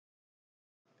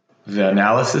The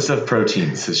analysis of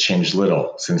proteins has changed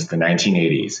little since the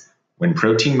 1980s, when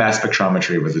protein mass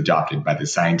spectrometry was adopted by the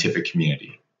scientific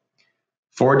community.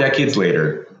 4 decades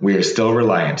later, we are still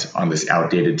reliant on this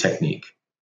outdated technique.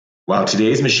 While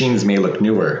today's machines may look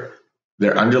newer,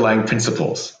 their underlying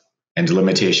principles and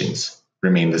limitations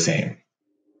remain the same.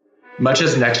 Much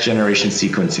as next-generation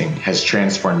sequencing has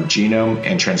transformed genome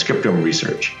and transcriptome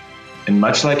research, and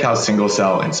much like how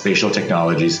single-cell and spatial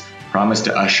technologies promise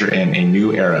to usher in a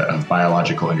new era of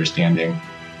biological understanding,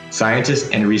 scientists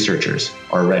and researchers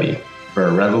are ready for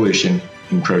a revolution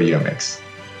in proteomics.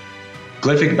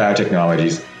 Glyphic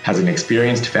Biotechnologies has an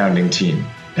experienced founding team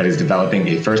that is developing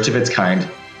a first-of-its-kind,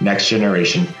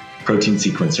 next-generation protein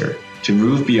sequencer to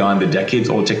move beyond the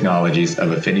decades-old technologies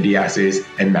of affinity assays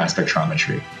and mass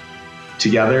spectrometry.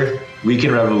 Together, we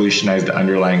can revolutionize the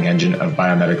underlying engine of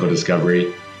biomedical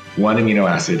discovery, one amino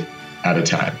acid at a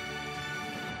time.